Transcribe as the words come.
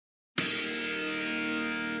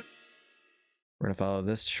We're gonna follow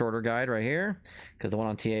this shorter guide right here, because the one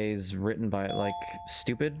on TA is written by like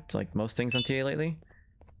stupid, like most things on TA lately.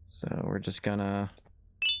 So we're just gonna.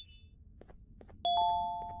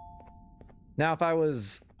 Now, if I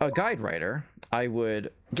was a guide writer, I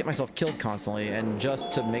would get myself killed constantly, and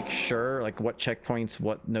just to make sure, like what checkpoints,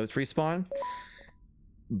 what notes respawn.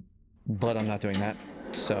 But I'm not doing that,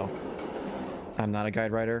 so I'm not a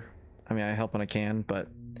guide writer. I mean, I help when I can, but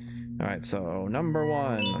all right. So number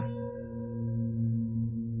 1.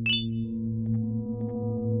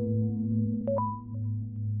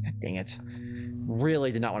 Dang it.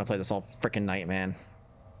 Really did not want to play this all freaking night, man.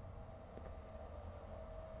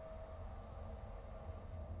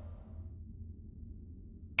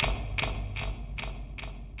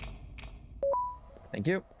 Thank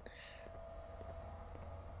you.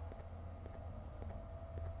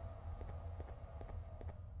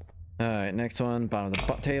 Alright, next one, bottom of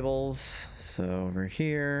the tables. So over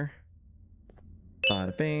here.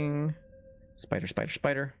 Bada bing. Spider, spider,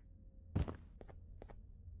 spider.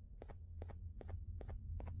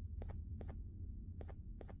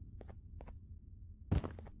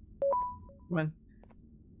 Come on.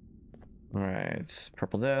 Alright,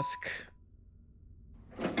 purple desk.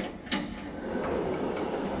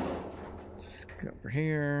 Let's go over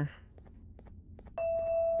here.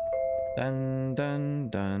 Dun dun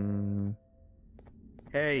dun.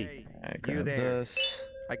 Hey, you there? This.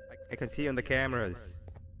 I can see you on the cameras.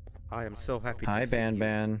 I am so happy to Hi, see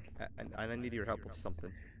Banban. you. And I need your help with something.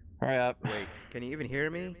 Hurry up. Wait, can you even hear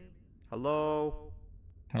me? Hello?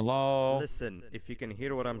 Hello? Listen, if you can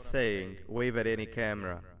hear what I'm saying, wave at any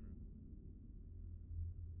camera.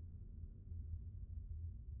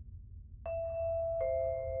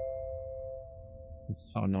 It's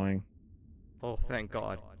so annoying. Oh, thank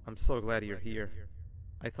God. I'm so glad you're here.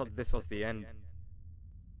 I thought this was the end.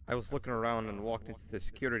 I was looking around and walked into the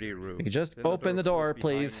security room. You could just Then open the door, closed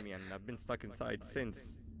behind please. me, and I've been stuck inside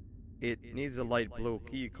since. It needs a light blue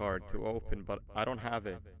key card to open, but I don't have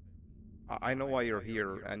it. I know why you're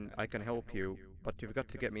here, and I can help you, but you've got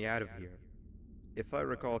to get me out of here. If I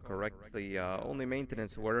recall correctly, only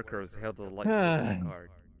maintenance workers held the light blue key card.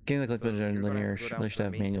 Getting the collectibles You're in gonna linear have to go really down should to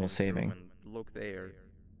have the manual maintenance room saving. and look there.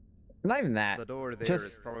 Not even that. The door there Just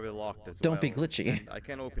is probably locked as don't be well, glitchy. and I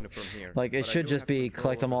can't open it from here. Like, it but I should do just have be control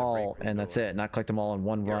collect them over the break all room and that's door. it. Not collect them all in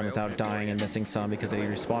one Here, run I without open it for dying you. and missing some because they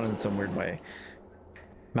respawn in some weird way.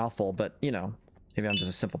 Mouthful, but you know, maybe I'm just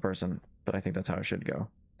a simple person, but I think that's how it should go.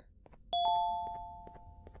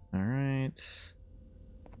 All right.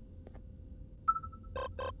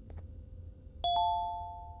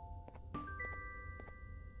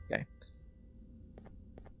 Okay.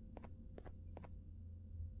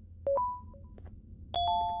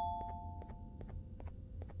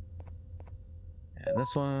 And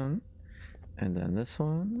this one, and then this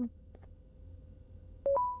one,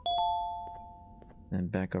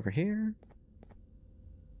 and back over here,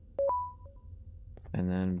 and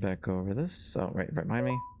then back over this. Oh, right behind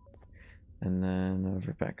me, and then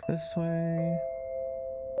over back this way,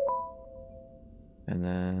 and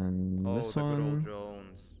then this the good old one,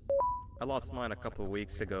 drones. I lost mine a couple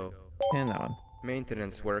weeks ago. and that one.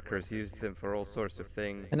 Maintenance workers use them for all sorts of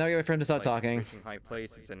things. And now you have a friend to stop like talking. reaching high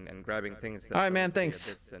places and grabbing things that All right, man. shouldn't be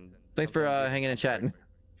Thanks. abyss, and Thanks for sometimes even hanging and comfort. chatting.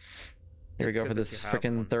 Here we It's go good for that this you have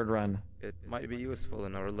freaking one. third run. It might be useful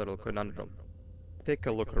in our little conundrum. Take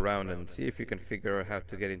a look around and see if you can figure out how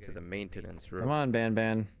to get into the maintenance room. Come on,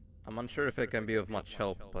 Banban. I'm unsure if it can be of much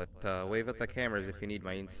help, but wave at the cameras if you need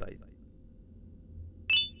my insight.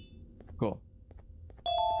 Cool.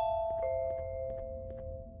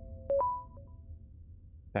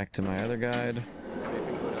 Back to my other guide.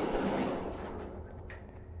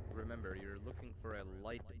 Remember, you're looking for a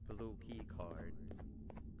light blue key card.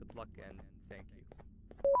 Good luck and thank you.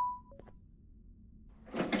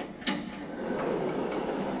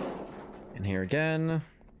 And here again.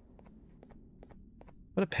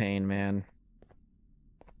 What a pain, man.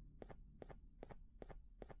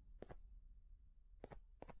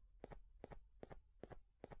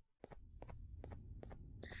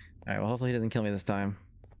 Alright, well, hopefully he doesn't kill me this time.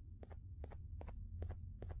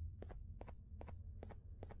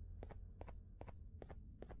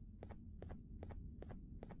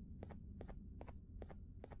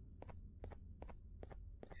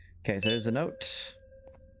 Okay, so there's a note.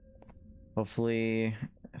 Hopefully,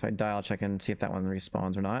 if I die, I'll check and see if that one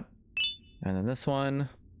respawns or not. And then this one.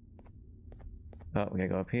 Oh, we gotta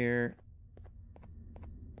go up here.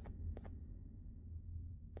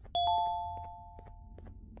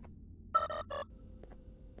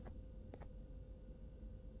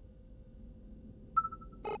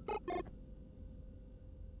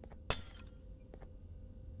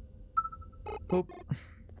 Boop.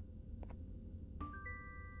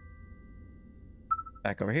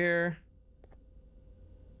 Back over here.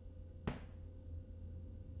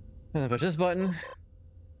 And then push this button.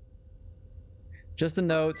 Just the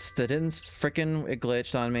notes that didn't frickin' it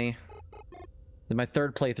glitched on me. This is my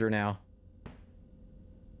third playthrough now.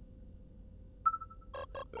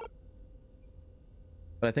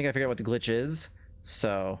 But I think I figured out what the glitch is,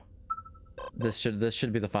 so this should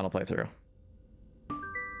be the final playthrough.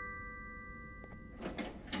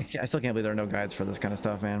 I still can't believe there are no guides for this kind of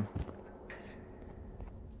stuff, man.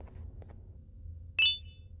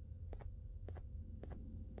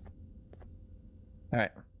 All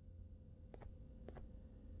right.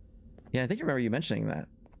 Yeah, I think I remember you mentioning that.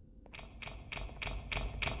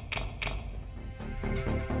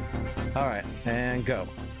 All right, and go.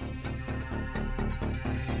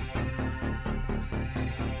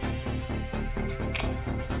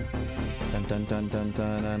 Dun dun dun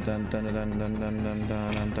dun dun dun dun dun dun dun dun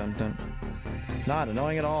dun dun dun. Not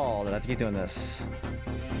annoying at all that I have to keep doing this.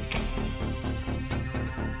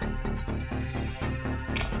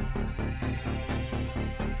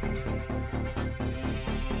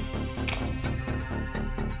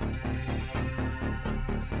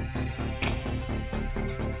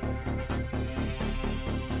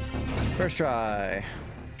 First try.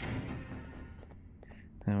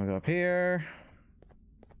 Then we'll go up here.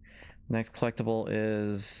 Next collectible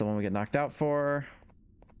is the one we get knocked out for.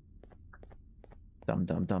 Dumb,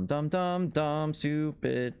 dumb, dumb, dumb, dumb, dumb,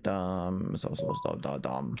 stupid, dumb, so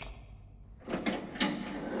dumb.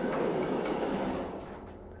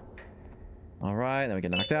 All right, then we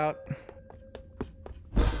get knocked out.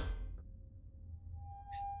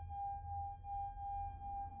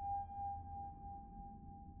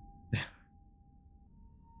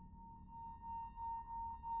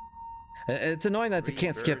 It's annoying that I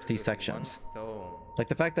can't skip these sections. Like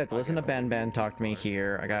the fact that I have to listen to Banban talk to me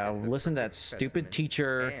here. I gotta listen to that stupid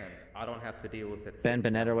teacher. I don't have to deal with it.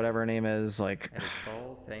 Banban or whatever her name is. Like, and it's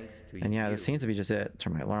all thanks to and yeah, you. this seems to be just it.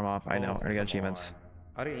 Turn my alarm off. I know. I already got achievements.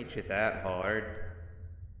 I didn't hit you that hard.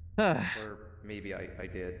 Or maybe I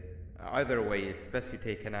did. Either way, it's best you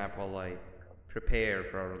take a nap while I prepare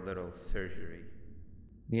for our little surgery.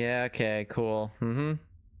 Yeah. Okay. Cool.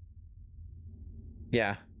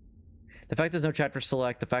 Yeah. The fact there's no chapter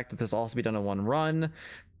select, the fact that this all has to be done in one run,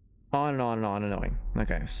 on and on and on, annoying.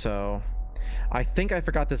 Okay, so I think I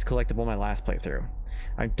forgot this collectible in my last playthrough.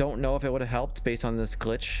 I don't know if it would have helped based on this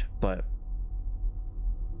glitch, but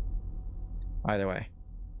either way.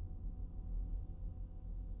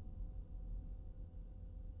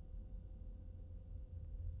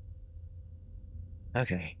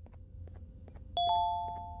 Okay.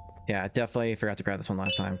 Yeah, I definitely forgot to grab this one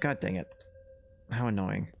last time. God dang it. How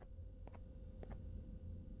annoying.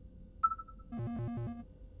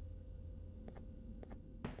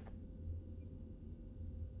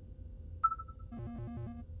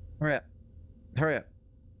 Hurry up. Hurry up.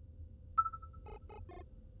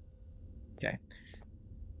 Okay.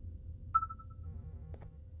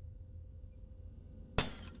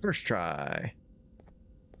 First try.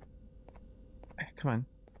 Come on.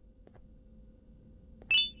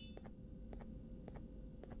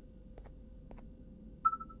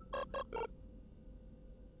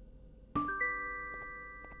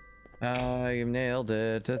 You nailed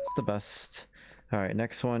it. That's the best. All right,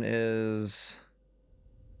 next one is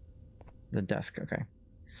the desk. Okay.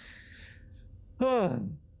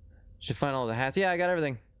 Should find all the hats. Yeah, I got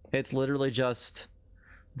everything. It's literally just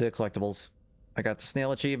the collectibles. I got the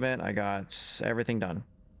snail achievement. I got everything done.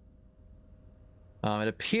 It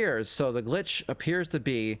appears, so the glitch appears to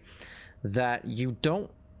be that you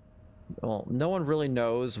don't, well, no one really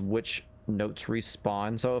knows which notes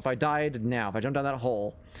respawn. So if I died now, if I jumped down that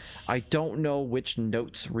hole, I don't know which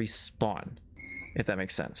notes respawn, if that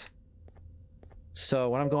makes sense. So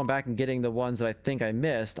when I'm going back and getting the ones that I think I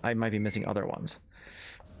missed, I might be missing other ones.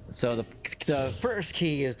 So the first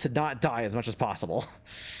key is to not die as much as possible.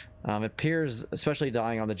 It appears, especially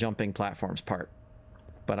dying on the jumping platforms part,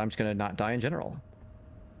 but I'm just gonna not die in general.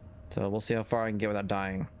 So we'll see how far I can get without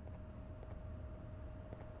dying.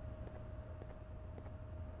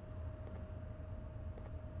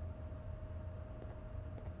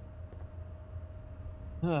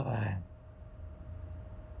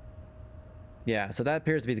 Yeah, so that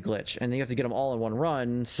appears to be the glitch, and you have to get them all in one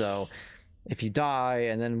run. So if you die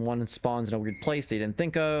and then one spawns in a weird place that you didn't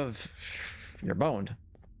think of, you're boned.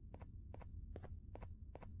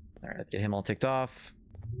 All right, let's get him all ticked off.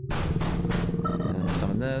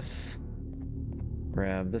 Summon this.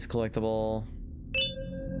 Grab this collectible.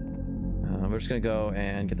 We're just gonna go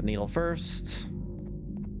and get the needle first.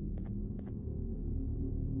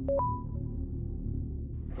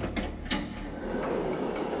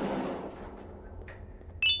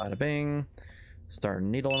 Bada bing. Start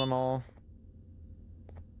needling them all.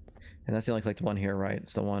 And that's the only collectible one here, right?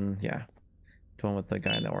 It's the one, yeah. The one with the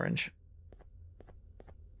guy in the orange.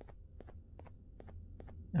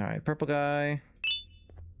 Alright, purple guy.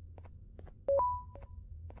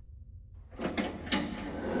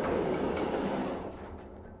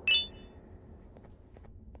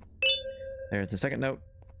 There's the second note.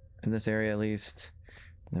 In this area, at least.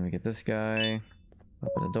 Then we get this guy.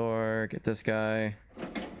 Open the door. Get this guy.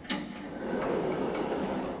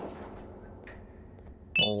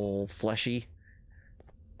 All fleshy.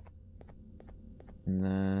 And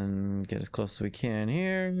then get as close as we can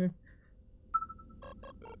here.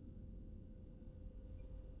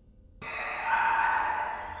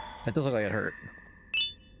 That does look like it hurt.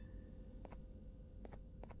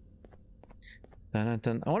 Dun, dun,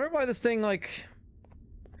 dun. I wonder why this thing, like...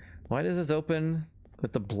 Why does this open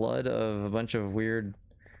with the blood of a bunch of weird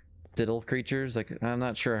diddle creatures? Like, I'm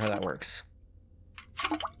not sure how that works.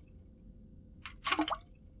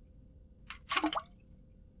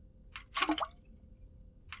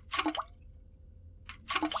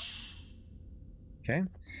 Okay.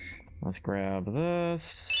 Let's grab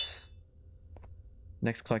this.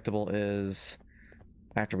 Next collectible is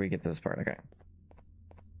after we get this part. Okay.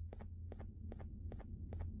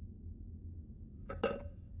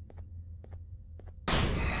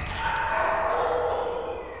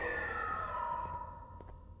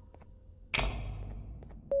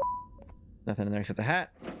 Nothing in there except the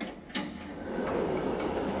hat. I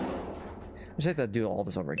just have to do all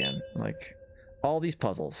this over again. Like, all these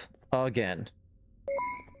puzzles. Again.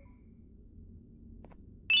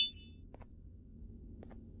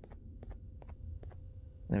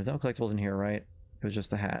 There's no collectibles in here, right? It was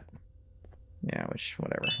just a hat. Yeah, which,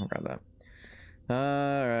 whatever. I'll grab that.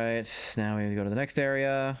 Alright, now we go to the next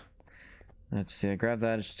area. Let's see, grab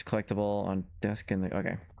that. It's just collectible on desk in the...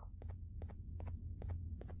 Okay.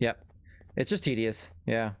 Yep. It's just tedious.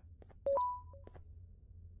 Yeah.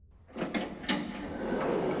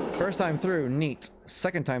 First time through, neat.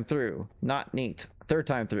 Second time through, not neat. Third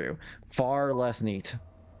time through, far less neat.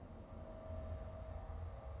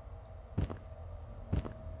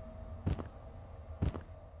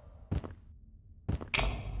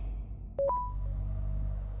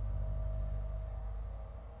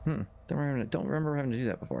 Don't remember having to do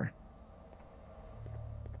that before.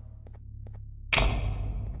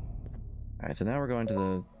 Alright, so now we're going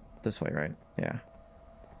to this way, right? Yeah.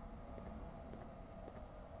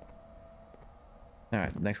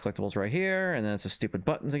 Alright, next collectible's right here, and then it's the stupid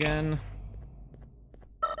buttons again.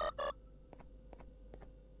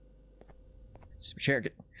 Share.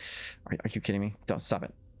 Are you kidding me? Don't stop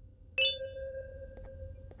it.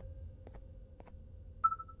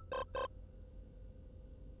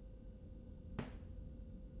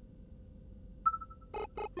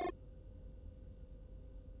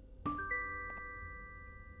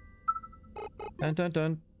 Dun dun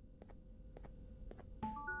dun.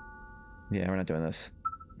 Yeah, we're not doing this.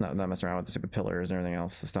 Not messing around with the stupid pillars and everything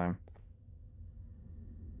else this time.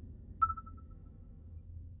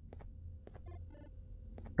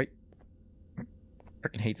 Right.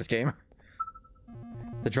 Freaking hate this game.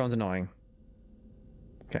 The drone's annoying.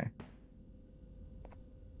 Okay.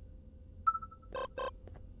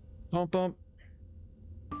 Bump bump.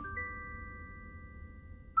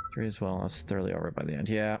 Three as well. That's thoroughly over by the end.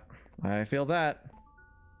 Yeah, I feel that.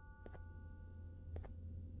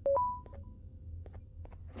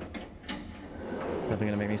 Definitely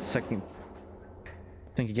gonna make me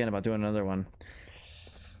think again about doing another one.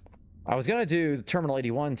 I was gonna do Terminal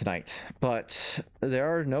 81 tonight, but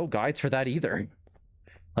there are no guides for that either.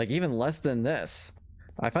 Like, even less than this.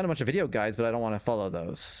 I found a bunch of video guides, but I don't want to follow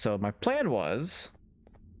those. So my plan was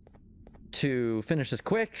to finish this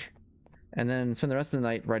quick and then spend the rest of the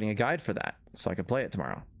night writing a guide for that so I could play it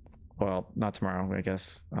tomorrow. Well, not tomorrow, I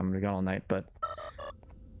guess. I'm gonna be gone all night, but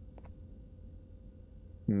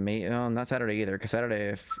not Saturday either, because Saturday,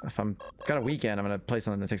 if I'm got a weekend, I'm gonna play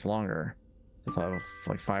something that takes longer. So I'll have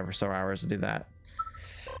like 5 or so hours to do that.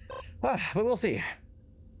 But we'll see.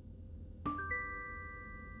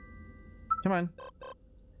 Come on.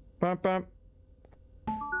 Bump bump.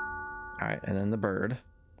 Alright, and then the bird.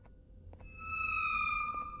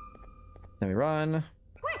 Then we run.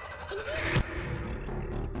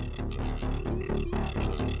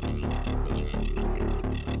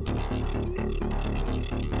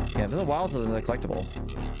 Yeah, there's a while to the collectible.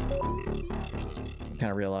 I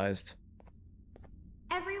kind of realized.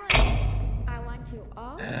 Everyone, I want you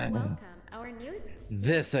all to welcome our newest student.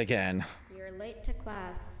 This again. You're late to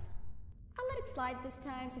class. I'll let it slide this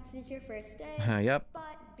time since it's your first day. Yep.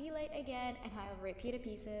 But be late again and I'll rip you to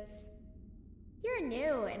pieces. You're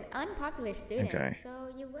new and unpopular student, Okay. so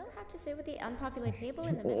you will have to sit with the unpopular table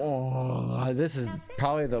in the middle. Oh, this is Now sit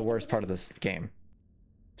probably so the we can worst part of begin. this game.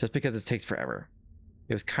 Just because it takes forever.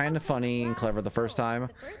 It was kind of Okay, funny and class, clever the first so time, the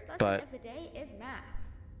first lesson but of the day is math.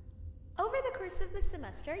 Over the course of the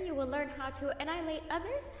semester, you will learn how to annihilate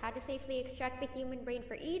others, how to safely extract the human brain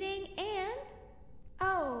for eating, and...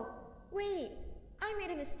 Oh, wait, I made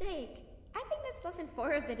a mistake. I think that's lesson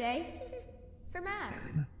 4 of the day. For math,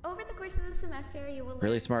 over the course of the semester, you will learn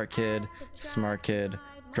really to smart kid, add, subtract, smart kid,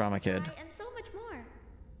 divide, drama kid. multiply, and so much more.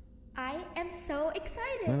 I am so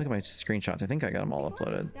excited. Let me look at my screenshots. I think I got them all Before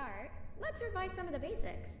we uploaded. start, let's revise some of the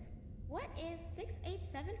basics. What is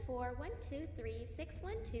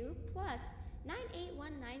 6874123612 plus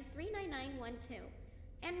 9819399912?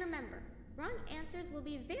 And remember, wrong answers will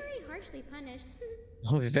be very harshly punished.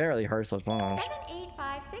 Oh, very hard slash blanche.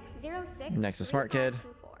 785606354. Next, a smart kid.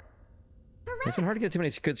 It's been hard to get too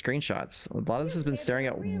many good screenshots. A lot of this has been staring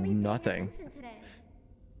at nothing.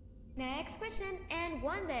 Next question, and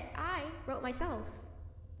one that I wrote myself.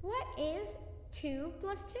 What is 2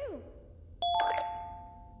 plus 2?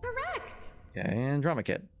 Correct! Okay, and drama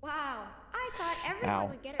kid. Wow, I thought everyone Ow.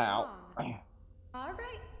 would get it Ow. wrong.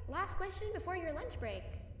 Alright, last question before your lunch break.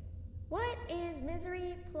 What is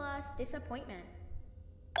misery plus disappointment?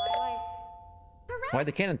 My life. Correct! Why'd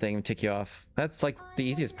the cannon thing tick you off? That's like the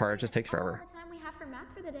easiest part. It just takes That's all forever. the time we have for math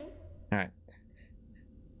for the day. Alright.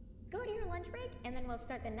 Go to your lunch break, and then we'll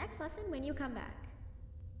start the next lesson when you come back.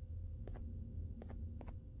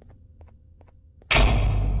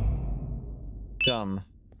 Gum.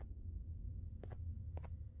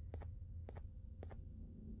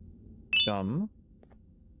 Gum.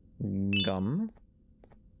 Gum.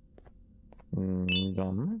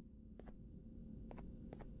 Gum.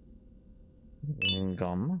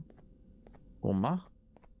 Gum. Gomma.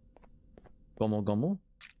 Gomo gomo.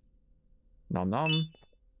 Nom nom.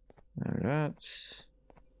 And that.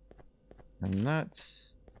 And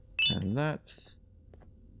that. And that.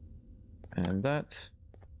 And that.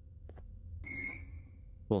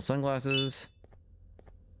 Cool sunglasses.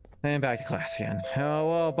 And back to class again. Oh,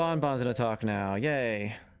 well, Banban's gonna talk now.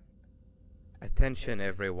 Yay. Attention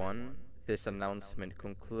everyone, this announcement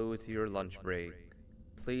concludes your lunch break.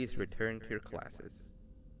 Please return to your classes.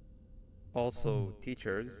 Also,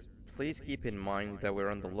 teachers, please keep in mind that we're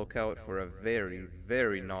on the lookout for a very,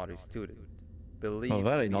 very naughty student. Believed A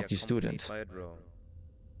very to be naughty accompanied student. by a drone.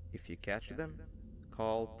 If you catch them,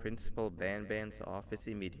 call Principal Banban's office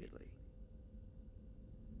immediately.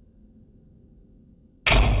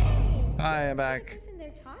 Hi, I'm You didn't see back. the person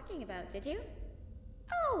they're talking about, did you?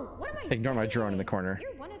 Oh, what am I Ignore my drone in the saying? corner.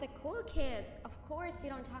 You're one of the cool kids. Of course you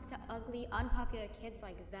don't talk to ugly, unpopular kids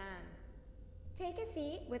like them. Take a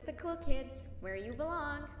seat with the cool kids where you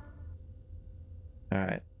belong.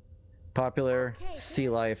 Alright. Popular, Okay, sea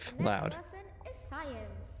kids, life, next loud. lesson is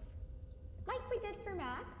science. Like we did for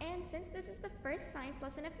math, and since this is the first science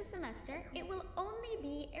lesson of the semester, it will only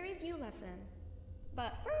be a review lesson.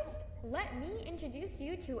 But first, let me introduce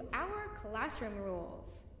you to our classroom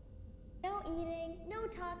rules. No eating, no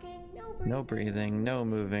talking, No breathing, no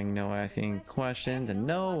moving, no asking questions, and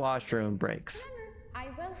no washroom breaks. Remember, I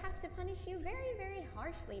will have to punish you very, very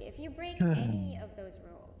harshly if you break any of those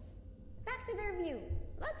rules. Back to the review.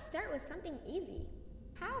 Let's start with something easy.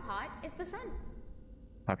 How hot is the sun?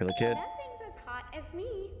 Popular kid. Nothing's as hot as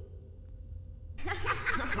me.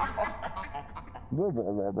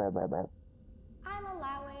 I'll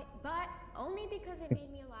allow it, but only because it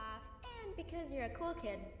made me laugh and because you're a cool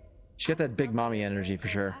kid. She got that big mommy energy for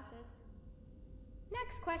sure.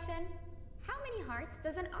 Next question. How many hearts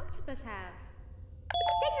does an octopus have?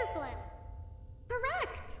 Fingerflip.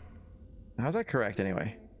 Correct. How's that correct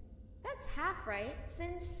anyway? That's half right,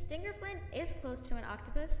 since Stingerflint is close to an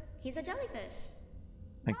octopus. He's a jellyfish.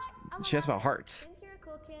 Like, But I'll she asked allow about it, hearts. Since you're a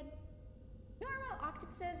cool kid. Normal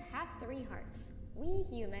octopuses have 3 hearts. We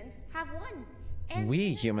humans have 1. And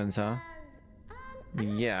We Stingerflint humans, huh? has, I'm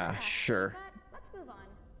not Yeah, actually, sure. But let's move on.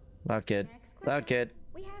 Loud kid. Next Loud question. kid.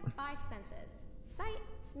 We have 5 senses. Sight,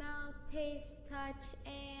 smell, taste, touch,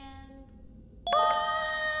 and...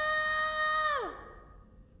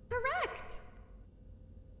 Correct!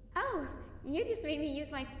 Oh, you just made me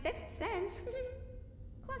use my 5th sense.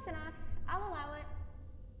 Close enough. I'll allow it.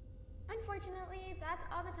 Unfortunately, that's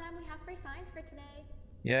all the time we have for science for today.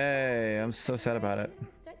 Yay, I'm so sad about it. And then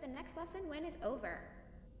we'll start the next lesson when it's over.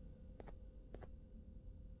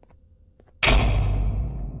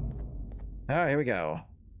 Alright, here we go.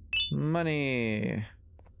 Money.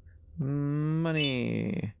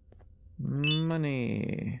 Money.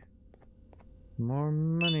 Money. More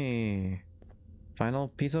money. Final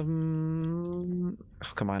piece of... Oh,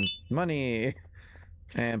 come on. Money.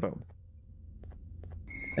 And boom.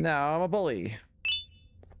 And now I'm a bully.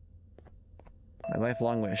 My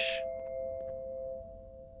lifelong wish.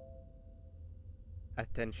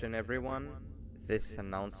 Attention everyone, this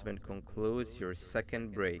announcement concludes your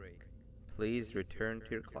second break. Please return to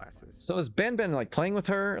your classes. So has Banban like playing with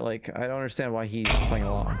her? Like, I don't understand why he's playing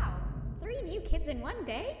along. Wow, 3 new kids in one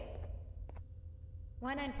day?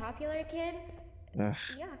 One unpopular kid? Ugh.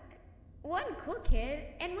 Yuck. One cool kid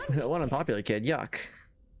and one One kid. unpopular kid, yuck.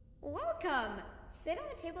 Welcome! Sit on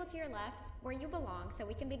the table to your left, where you belong, so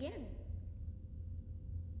we can begin.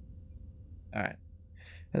 Alright.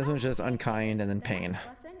 This one's just unkind and then The pain. next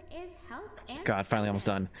lesson is health and God, finally almost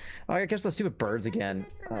fitness. done. Oh, I catch the stupid birds Since we're again.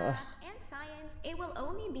 good for math and science, it will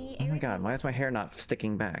only be Oh a my god, review why is my lesson. hair not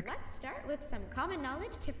sticking back? Let's start with some common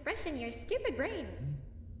knowledge to freshen your stupid brains.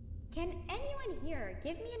 Can anyone here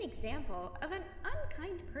give me an example of an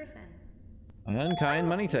unkind person? An unkind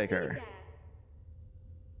money Oh, taker. Rita.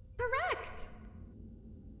 Correct!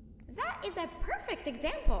 That is a perfect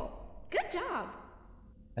example. Good job.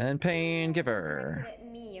 And pain Directed giver. at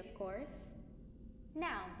me, of course.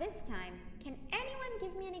 Now, this time, can anyone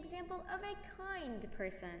give me an example of a kind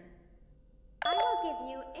person? I will give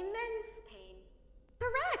you immense pain.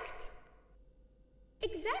 Correct!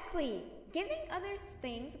 Exactly! Giving others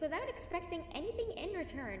things without expecting anything in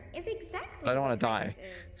return is exactly I don't what want to die. kindness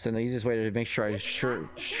is. So the easiest way to make sure I This class is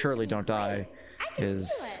going to surely be don't great. die I can is...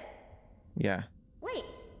 feel it. Yeah. Wait,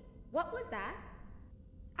 what was that?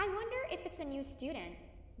 I wonder if it's a new student.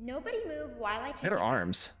 Nobody move while I check Look at her it out.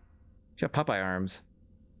 arms. She got Popeye arms.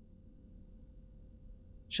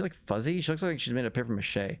 Is she like fuzzy? She looks like she's made of paper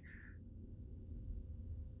mache.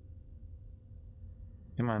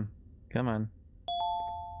 Come on. Come on.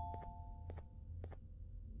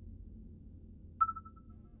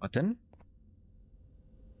 Button?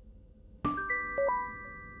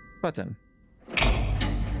 Button.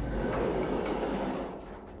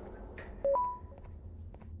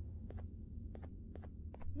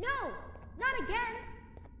 No, not again.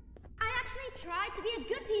 I actually tried to be a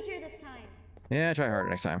good teacher this time. Yeah, try harder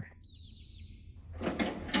next time.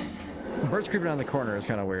 Bird's creeping around the corner is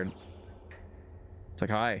kind of weird. It's like,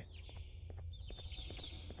 hi.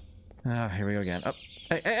 Ah, here we go again. Oh,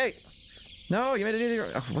 hey, hey, hey! No, you made it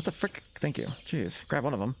easier. Oh, what the frick? Thank you. Jeez, grab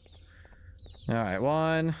one of them. All right,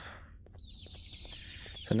 one.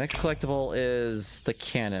 So next collectible is the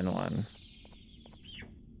cannon one.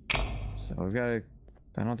 So we've got to...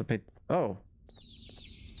 I don't have to pay... Oh.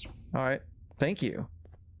 All right. Thank you.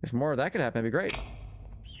 If more of that could happen, it'd be great.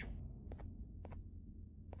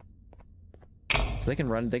 So they can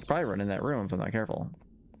run... They could probably run in that room if I'm not careful.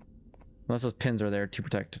 Unless those pins are there to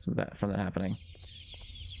protect that from that happening.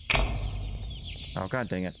 Oh, god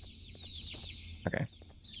dang it. Okay.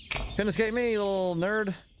 Couldn't escape me, you little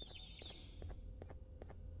nerd.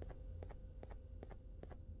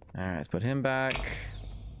 Alright, let's put him back.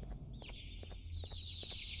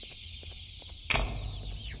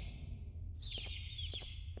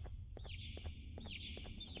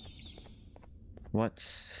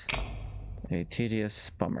 What's a tedious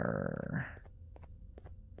bummer?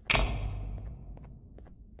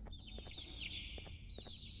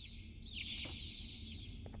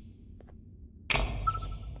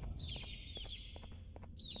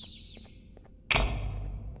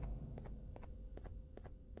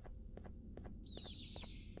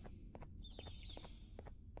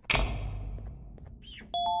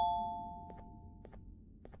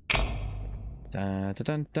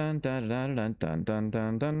 Dun dun dun dun dun dun dun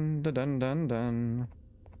dun dun dun dun dun dun.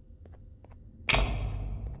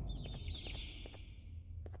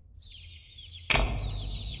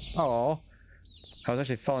 Oh, I was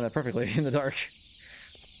actually following that perfectly in the dark.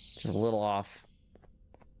 Just a little off.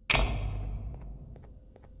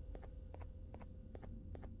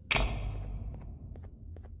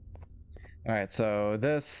 All right, so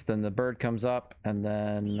this, then the bird comes up, and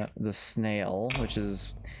then the snail, which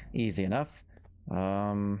is easy enough.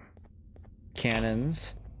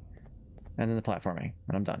 Cannons, and then the platforming,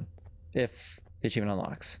 and I'm done. If the achievement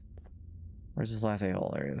unlocks. Where's this last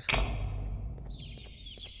a-hole? There he is.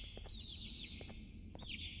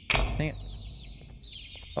 Dang it.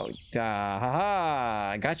 Oh,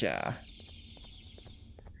 haha, gotcha.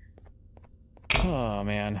 Oh,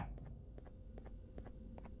 man.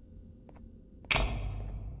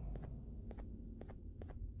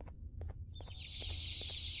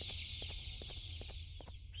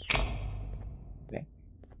 Okay.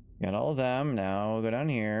 Got all of them. Now we'll go down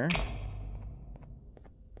here.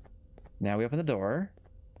 Now we open the door.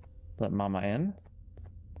 Let Mama in.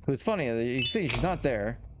 Who's funny, you can see she's not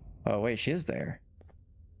there. Oh, wait, she is there.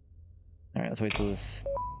 Alright, let's wait till this...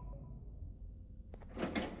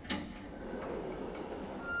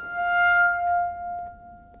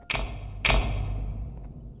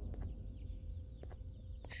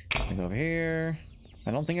 I go over here.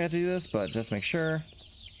 I don't think I have to do this, but just make sure.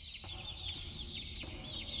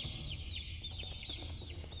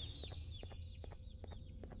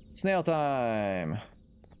 Snail time!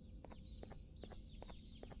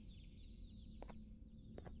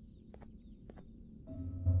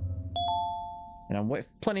 And I'm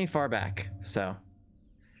plenty far back, so.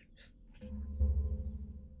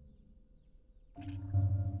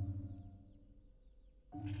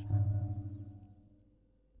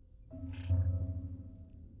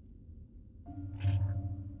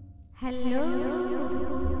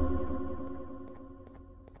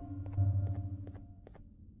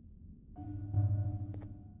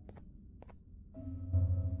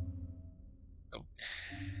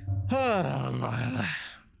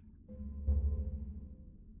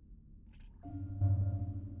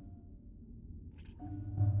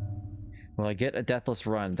 Will I get a deathless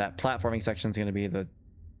run? That platforming section is going to be the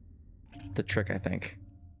trick, I think.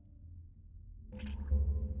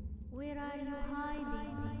 Where are you hiding?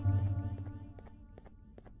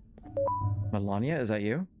 Melania, is that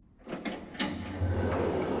you?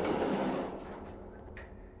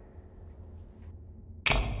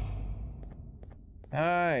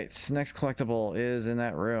 Alright, next collectible is in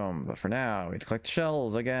that room. But for now, we have to collect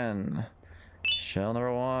shells again. Shell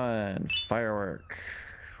number 1. Firework.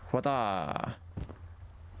 Wada!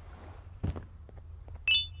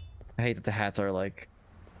 I hate that the hats are like...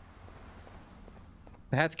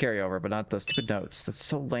 The hats carry over, but not the stupid notes. That's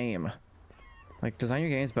so lame. Like, design your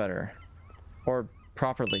games better. Or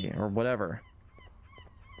properly, or whatever.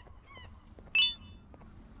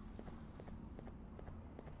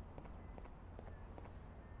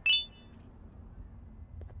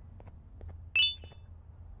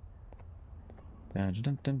 Dun,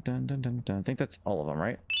 dun, dun, dun, dun, dun, dun. I think that's all of them,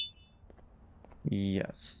 right?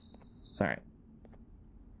 Yes. Alright.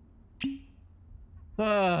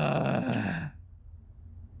 Ah.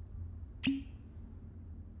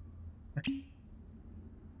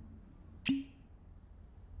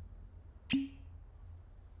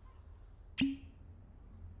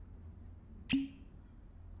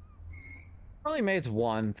 Really made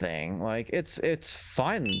one thing. Like, it's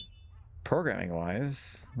fine programming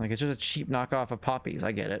wise. Like, it's just a cheap knockoff of Poppies.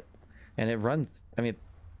 I get it. And it runs, I mean, it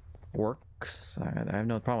works. I have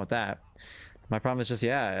no problem with that. My problem is just,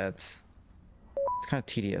 yeah, it's kind of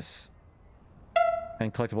tedious.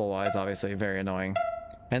 And collectible wise, obviously, very annoying.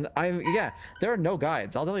 And yeah, there are no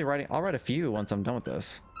guides. I'll write a few once I'm done with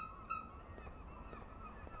this.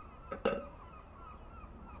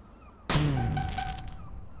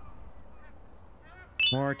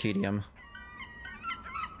 More tedium.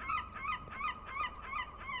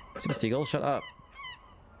 Super Seagull, shut up.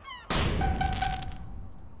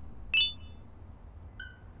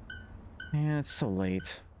 Man, it's so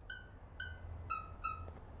late.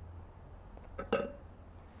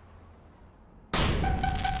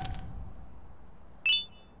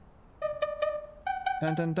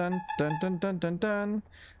 Dun dun dun dun dun dun dun dun.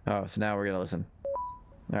 Oh, so now we're gonna listen.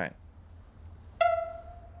 Alright.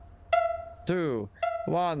 2,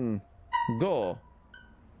 1, go!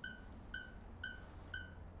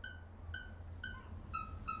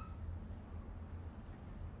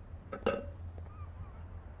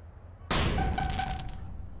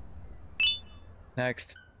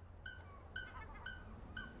 Next.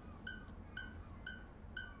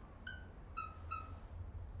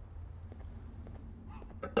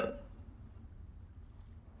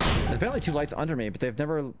 There's apparently 2 lights under me, but they've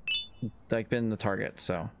never, like, been the target,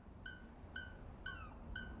 so.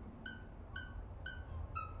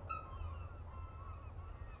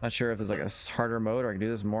 Not sure if there's like a harder mode or I can do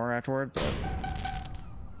this more afterward, but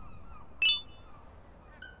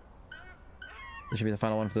this should be the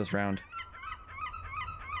final one for this round.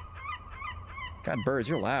 God, birds,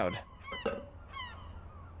 you're loud.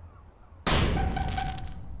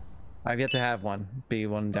 I've yet to have one. Be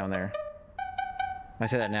one down there. I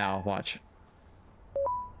say that now, watch.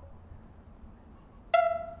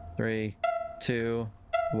 3, 2,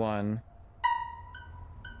 1.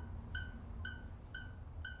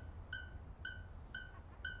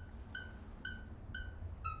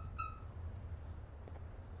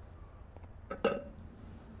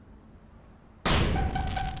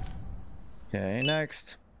 Okay,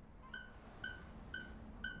 next.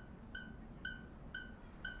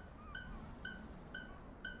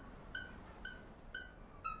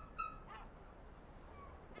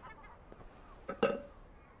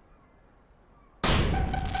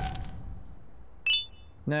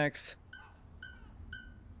 Next.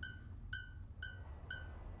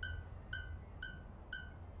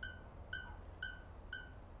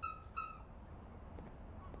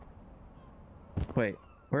 Wait,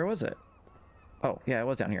 Where was it? Oh, yeah, it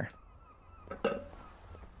was down here.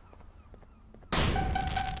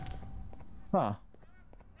 Huh.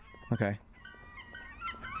 Okay.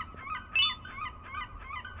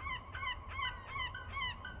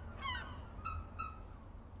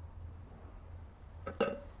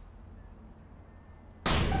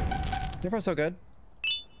 So far, so good.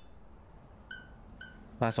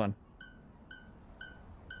 Last one.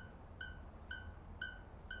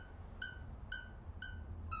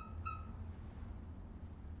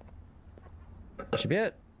 That should be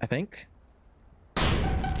it, I think.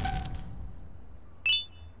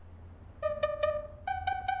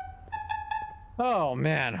 Oh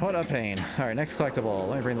man, what a pain. Alright, next collectible.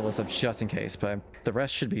 Let me bring the list up just in case, but the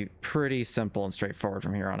rest should be pretty simple and straightforward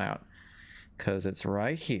from here on out. Because it's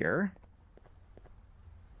right here.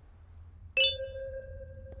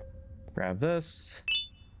 Grab this.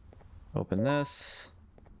 Open this.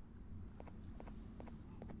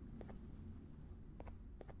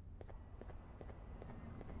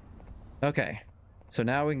 Okay, so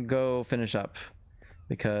now we can go finish up.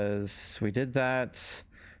 Because we did that.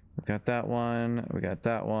 We got that one. We got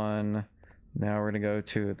that one. Now we're going to go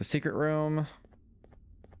to the secret room.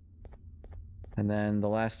 And then the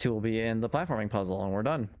last two will be in the platforming puzzle, and we're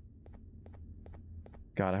done.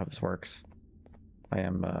 God, I hope this works. I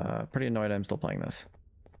am pretty annoyed I'm still playing this.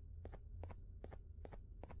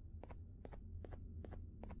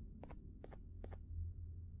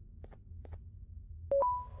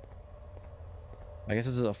 I guess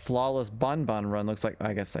this is a flawless Banban run, looks like.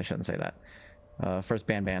 I guess I shouldn't say that. First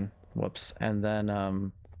Banban. Whoops. And then, I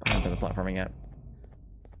haven't done the platforming yet.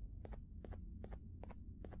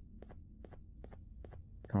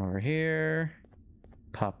 Come over here.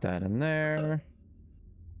 Pop that in there.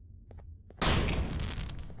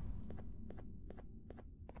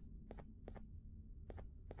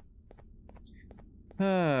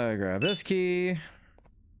 Grab this key.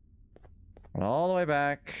 Run all the way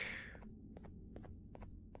back.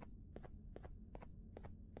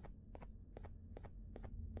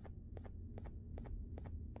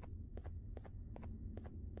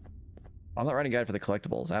 I'm not writing a guide for the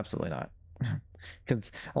collectibles. Absolutely not.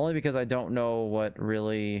 Only because I don't know what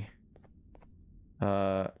really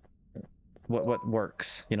what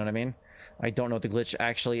works. You know what I mean? I don't know what the glitch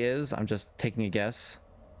actually is. I'm just taking a guess.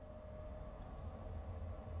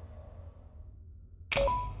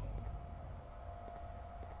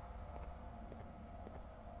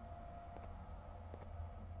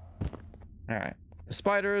 Alright. The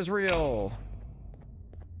spider is real.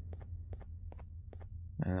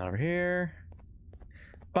 And over here.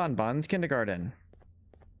 Banban's kindergarten.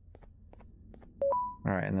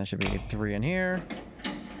 Alright, and there should be 3 in here.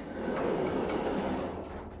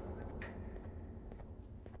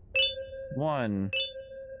 One,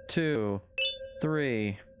 2,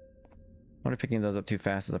 3. What if picking those up too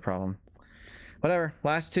fast is a problem? Whatever.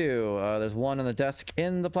 Last 2. There's one on the desk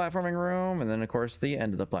in the platforming room, and then of course the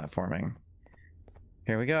end of the platforming.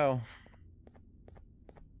 Here we go.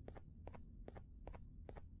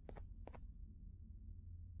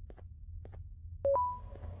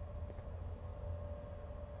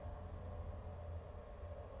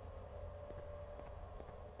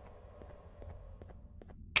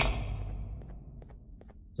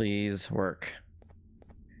 Please work.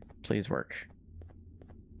 Please work.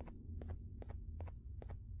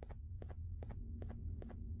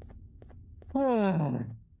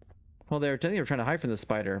 Well, they were trying to hide from the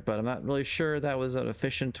spider, but I'm not really sure that was an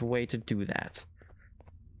efficient way to do that.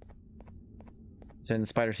 Saying the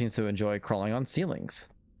spider seems to enjoy crawling on ceilings.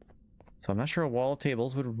 So I'm not sure a wall of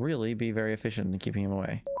tables would really be very efficient in keeping him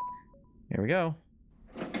away. Here we go.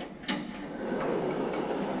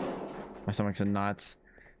 My stomach's in knots.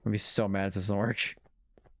 I'm gonna be so mad if this doesn't work.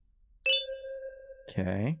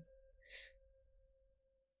 Okay.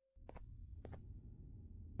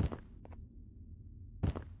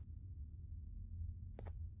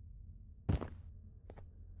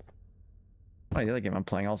 Oh, the other game I'm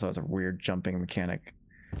playing also has a weird jumping mechanic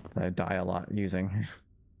that I die a lot using.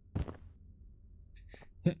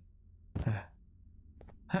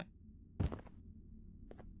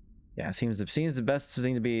 Yeah, seems the best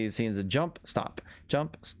thing to be seems to jump, stop,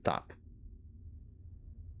 jump, stop.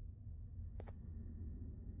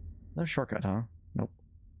 No shortcut, huh? Nope.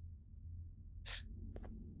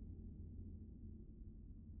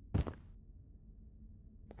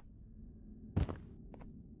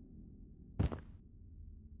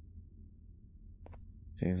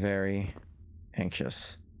 Very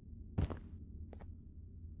anxious.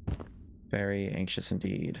 Very anxious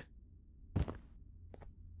indeed.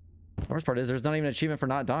 The worst part is there's not even an achievement for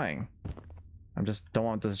not dying. I just don't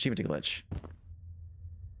want this achievement to glitch.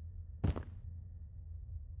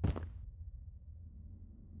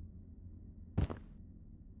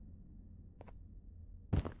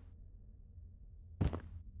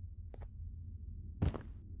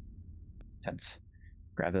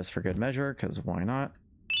 Grab this for good measure, because why not?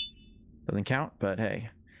 Doesn't count, but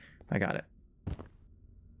hey, I got it.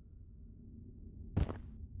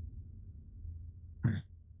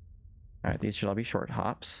 Alright, these should all be short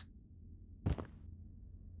hops.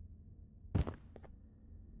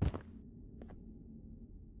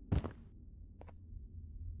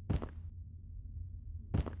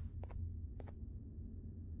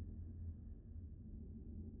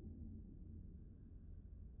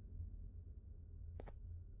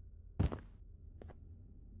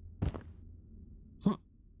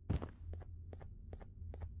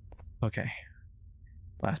 Okay.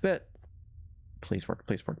 Last bit. Please work,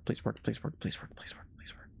 please work, please work, please work, please work, please work,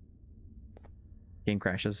 please work. Game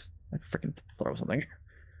crashes. I freaking throw something.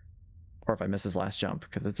 Or if I miss his last jump,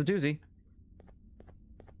 because it's a doozy.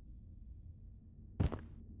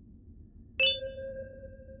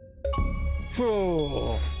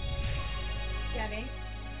 Whoa.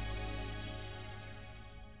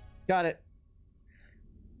 Got it.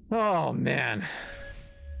 Oh, man.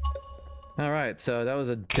 Alright, so that was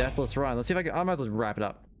a deathless run. Let's see if I can... I might as well wrap it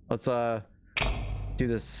up. Let's, do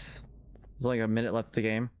this. There's only a minute left of the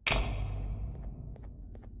game.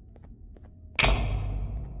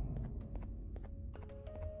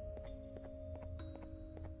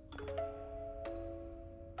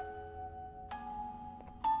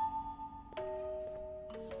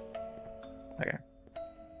 Okay.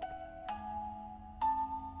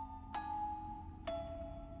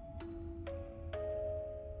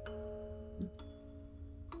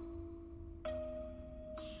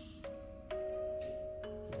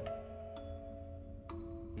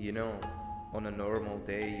 You know, on a normal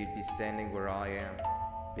day, you'd be standing where I am,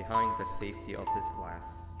 behind the safety of this glass.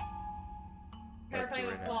 Like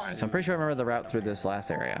you're in a So I'm pretty sure I remember the route through this last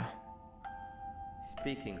area.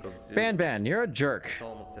 Speaking of zoo, Banban, you're a jerk. it's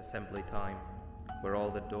almost assembly time, where all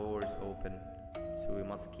the doors open, so we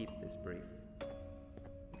must keep this brief.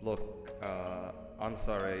 Look, I'm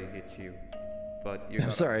sorry I hit you, but you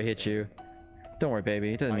I'm sorry I hit you. Don't worry,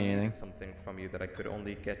 baby. It doesn't I mean needed anything. something from you that I could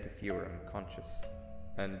only get if you were unconscious,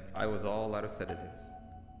 and I was all out of sedatives.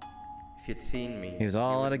 If you'd seen me, He was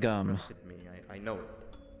all you out of wouldn't have gum. trusted me. I know it.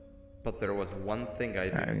 But there was one thing I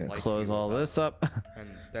Alright, I'm didn't gonna like close you all about, this up. and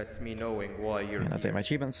that's me knowing why you're And I'll take here. my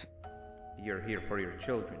achievements. You're here for your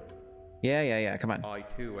children. Yeah, come on. I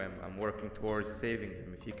too am working towards saving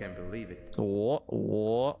them, if you can believe it. What?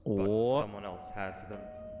 But someone else has them.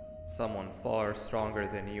 Someone far stronger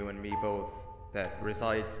than you and me both, that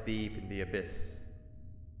resides deep in the abyss.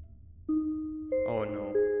 Oh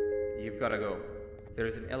no, you've gotta go.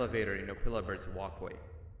 There's an elevator in Opillabird's walkway.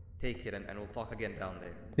 Take it and we'll talk again down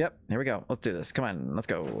there. Yep, here we go. Let's do this. Come on, let's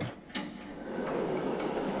go.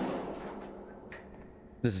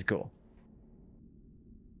 This is cool.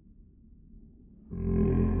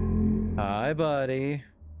 Hi, buddy.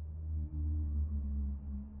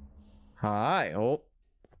 Hi. Oh,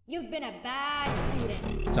 You've been a bad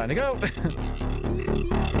student. time to go.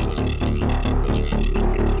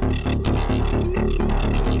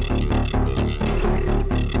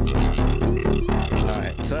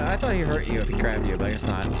 Alright, so I thought he hurt you if he grabbed you, but I guess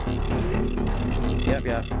not.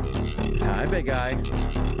 Yep. Hi, big guy.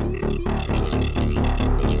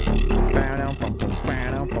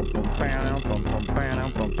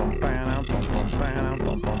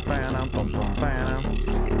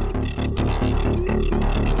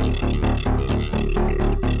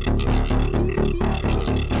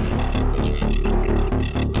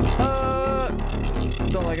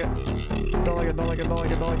 Don't like it. Don't like it, don't like it, don't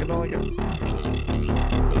like it, don't like it, don't like it.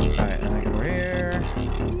 Alright, and I go over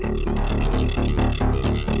here.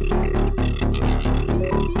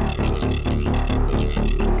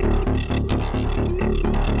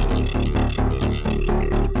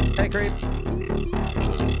 Hey, creep.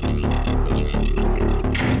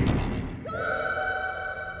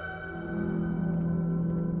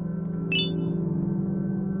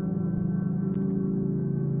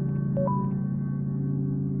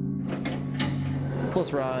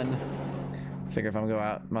 Close run. Figure if I'm gonna go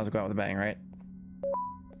out, might as well go out with a bang, right?